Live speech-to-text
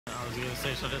I was gonna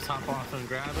say, should I just hop off and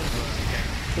grab it? But okay.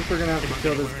 I think we're gonna have to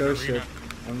kill this ghost ship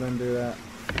and then do that.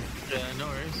 Yeah, no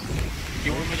worries.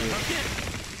 You want me to hook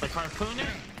it? Like harpoon it?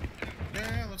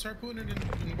 Yeah, let's harpoon it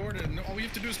and board it. All we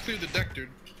have to do is clear the deck, dude.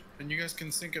 And you guys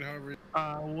can sink it however.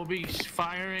 We'll be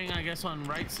firing, I guess, on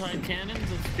right side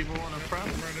cannons if people want to prep.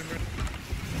 Right.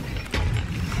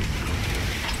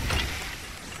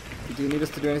 Do you need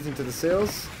us to do anything to the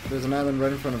sails? There's an island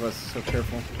right in front of us, so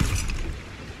careful.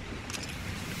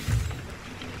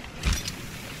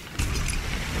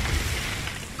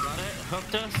 Got it.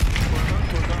 Hooked us. We're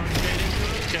hooked. We're going straight into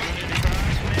it. Get ready to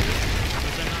crash, maybe.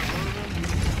 But they're not moving.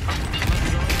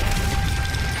 Let's go.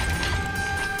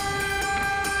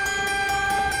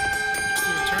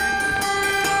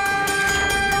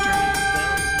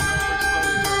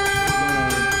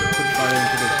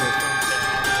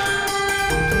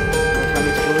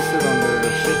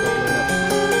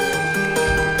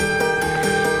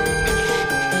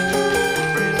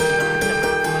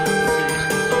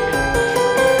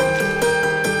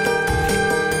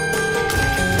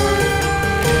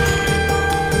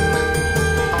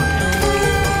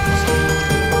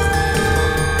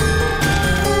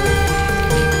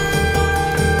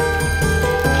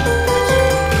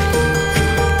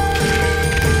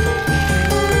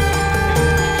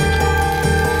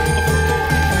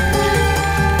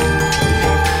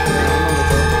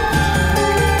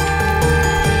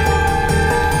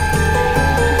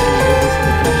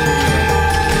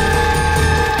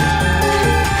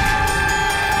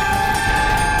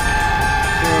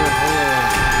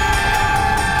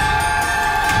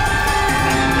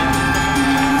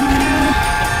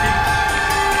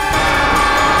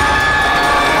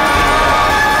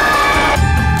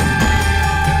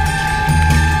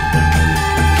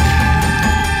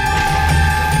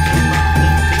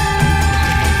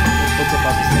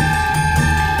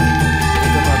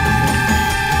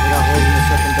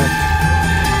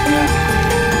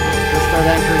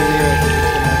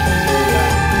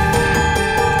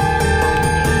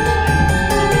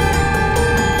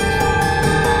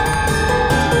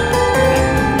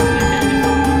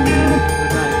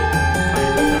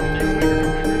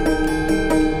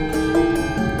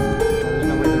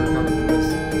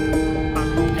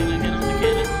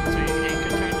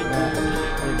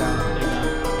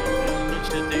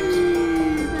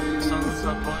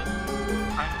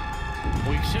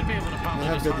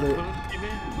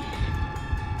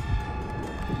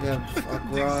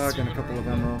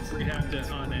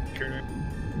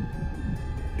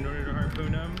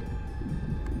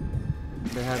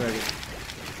 They had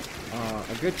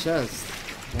a good chest,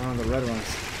 one of the red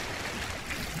ones.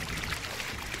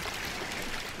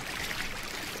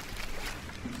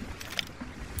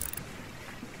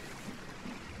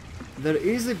 There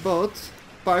is a boat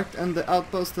parked on the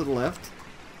outpost to the left.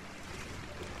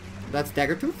 That's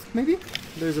Daggertooth, maybe?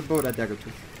 There's a boat at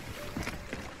Daggertooth.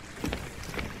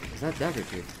 Is that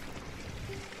Daggertooth?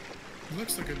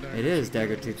 Looks like a Daggertooth. It is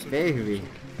Daggertooth, baby.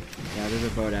 Yeah, there's a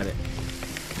boat at it.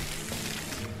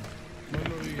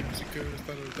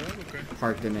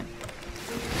 Parked in it.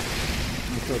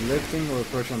 So lifting, we'll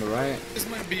approach on the right. This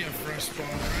might be a fresh spawn,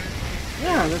 right?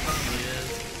 Yeah,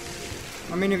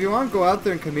 that's... I mean, if you want, go out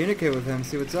there and communicate with him,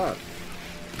 see what's up.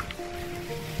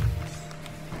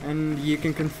 And you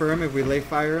can confirm if we lay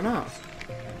fire or not.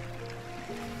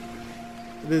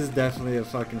 This is definitely a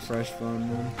fucking fresh spawn,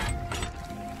 man.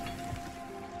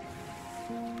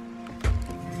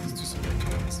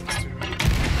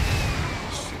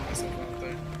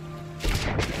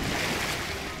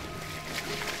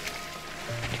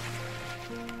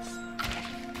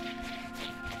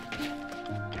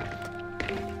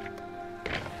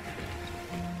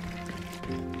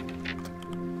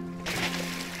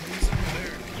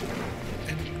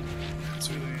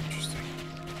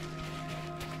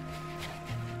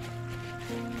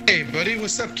 Hey buddy,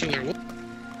 what's up, killer?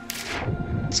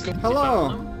 Let's go.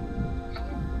 Hello.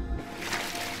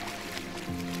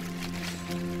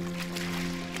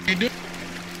 You doing?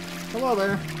 Hello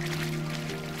there.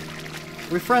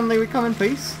 We friendly, we come in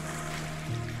peace.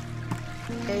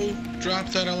 Hey. Drop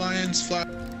that alliance flag.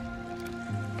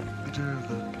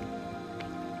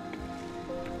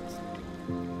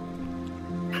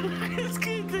 This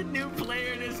kid's a new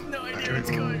player and has no idea what's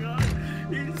going on.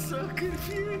 He's so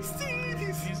confused, dude.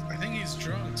 I think he's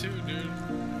drunk too, dude.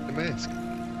 The mask.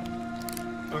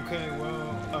 Okay,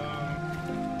 well,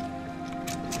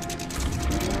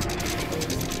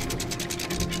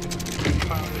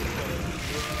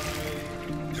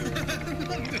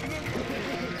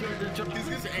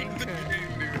 He's angry,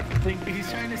 dude. think he's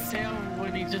trying to sail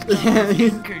when he just Yeah,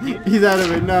 anchor, dude. he's out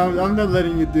of it. No, I'm not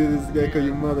letting you do this, Gecko,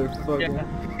 you motherfucker.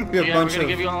 Yeah, We have a we're bunch gonna of...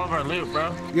 give you all of our loot,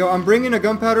 bro. Yo, I'm bringing a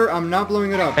gunpowder. I'm not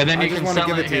blowing it up. And then I you just can want to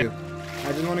sell give it it to here. you.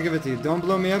 I just want to give it to you. Don't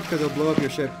blow me up because it'll blow up your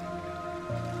ship.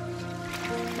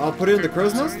 I'll put it in the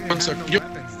crow's nest. One sec. Yep.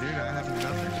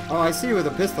 Oh, I see you with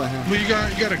a pistol in hand. Well, you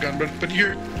got a gun, but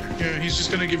here, yeah, he's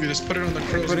just gonna give you this. Put it on the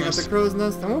crow's Putting up nest. the crow's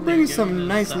nest. And we'll bring you some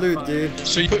nice loot, dude.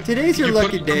 So you put, Today's your you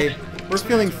lucky put- day. We're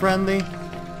feeling friendly.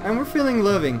 And we're feeling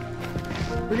loving.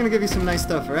 We're gonna give you some nice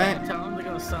stuff, alright? Tell him to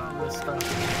go sell this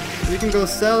stuff. You can go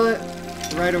sell it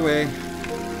right away.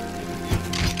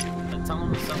 Tell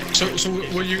him to sell it. So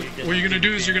what you're gonna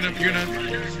do is you're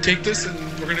gonna take this and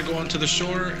we're gonna go onto the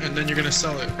shore and then you're gonna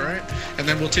sell it, right? And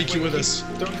then we'll take you with us.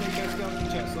 Don't take that skeleton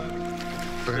chest,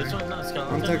 Lemmy. This one's not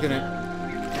skeleton. I'm taking it.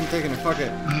 I'm taking it. Fuck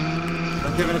it.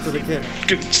 I'm giving it to the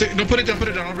kid. No, put it down. Put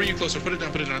it down. I'll bring you closer. Put it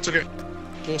down. Put it down. It's okay.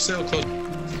 We'll sail close.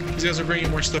 These guys are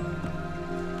bringing more stuff.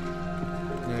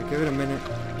 Yeah, give it a minute.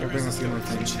 We'll bring a few more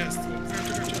things. Chest.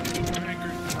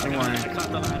 Don't worry. I caught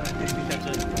the ladder. You can catch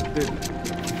it. Dude.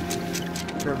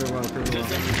 Curve it well, curve it Is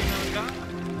well. everything that we got?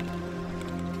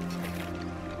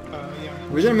 Yeah.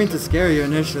 We didn't mean to scare you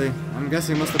initially. I'm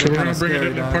guessing it must have been kind of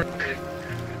scary, dog.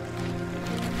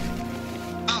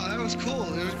 Oh, that was cool.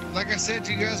 It was, like I said,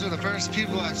 you guys were the first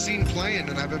people I've seen playing,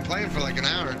 and I've been playing for like an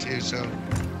hour or two, so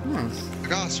Nice.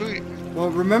 like, oh, sweet. Well,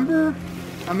 remember,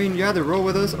 I mean, you either roll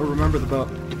with us or remember the boat.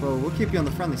 Well, we'll keep you on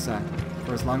the friendly side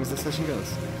for as long as the session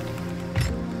goes.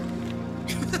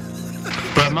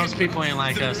 But most people ain't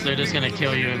like us. They're just gonna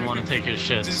kill you and want to take your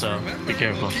shit, Just so remember, be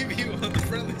careful. We'll keep you on the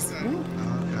friendly side. Yeah,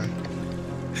 Oh, okay.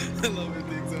 I love it.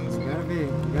 The exhaust.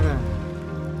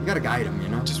 you gotta guide them, you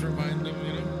know? Just remind them,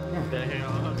 you know. Yeah, here,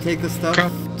 I'll- Take the stuff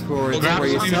Come. towards Grab where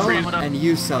you something sell for it, you. and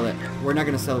you sell it. We're not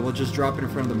gonna sell it. We'll just drop it in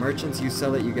front of the merchants. You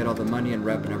sell it, you get all the money and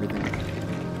rep and everything.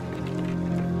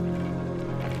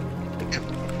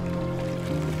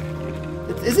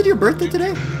 Is it your birthday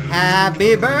today?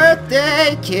 Happy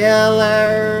birthday,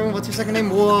 killer! What's your second name?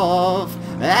 Wolf.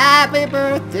 Happy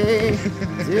birthday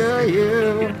to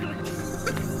you.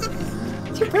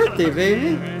 It's your birthday, baby.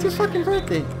 It's your fucking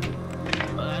birthday.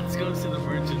 Let's go to the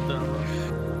merchant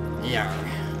though. Yeah.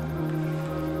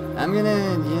 I'm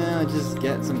gonna, you know, just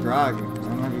get some grog. I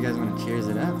don't know if you guys want to cheers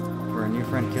it up for our new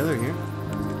friend Killer here.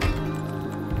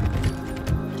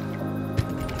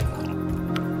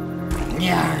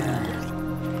 Yeah.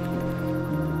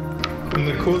 And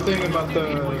the cool thing about the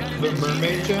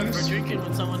mermaid We're gems, drinking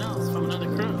with someone else from another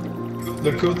crew.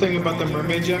 the cool thing about the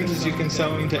mermaid gems is you can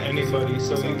sell them to anybody.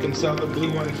 So you can sell the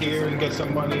blue one here and get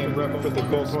some money and rep for the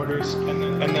gold hoarders.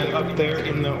 And then up there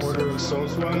in the Order of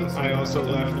Souls one, I also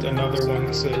left another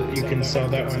one so you can sell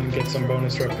that one and get some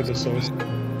bonus rep for the souls.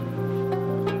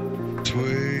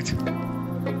 Sweet.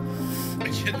 I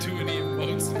can't do any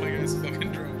emotes. My guy's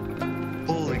fucking drunk.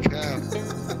 Holy cow.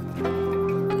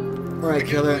 Alright,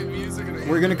 Killer. Play music and I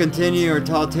We're gonna continue our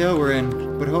tall tale we're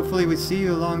in, but hopefully we see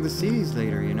you along the seas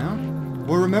later, you know?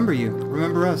 We'll remember you.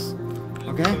 Remember us.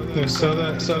 Okay? Yeah,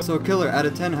 so So, Killer, out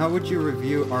of 10, how would you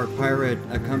review our pirate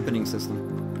accompanying system?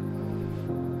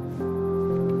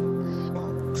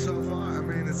 Well, so far, I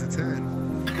mean, it's a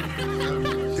 10.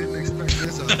 I didn't expect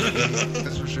this out of me,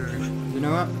 that's for sure. You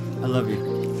know what? I love you.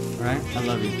 Alright? I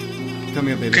love you. Come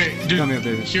here, baby. Okay, dude, Come here,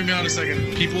 baby. hear me out a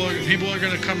second. People are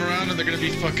gonna come around and they're gonna be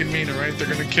fucking mean, alright? They're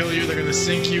gonna kill you, they're gonna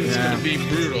sink you, it's Yeah. gonna be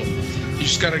brutal. You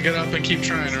just gotta get up and keep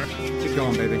trying, alright? Keep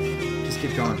going, baby. Just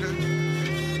keep going.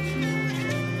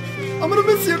 I'm gonna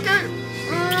miss you, okay?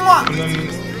 Mwah! and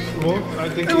then, well, I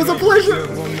think It you was a guys pleasure.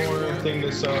 have one more thing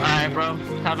to sell. Alright, bro.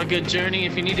 Have a good journey.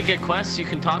 If you need to get quests, you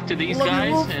can talk to these Love you,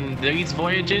 guys, Wolf. and these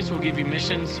voyages will give you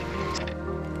missions.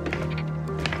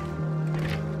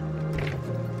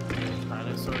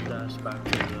 Dinosaur dash back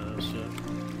to the ship.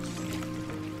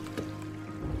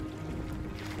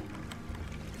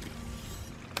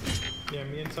 Yeah,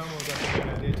 me and Samuel got the good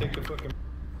idea. Take the fucking.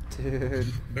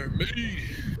 Dude. They're me.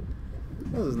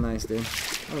 That was nice, dude.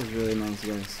 That was really nice,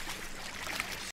 guys.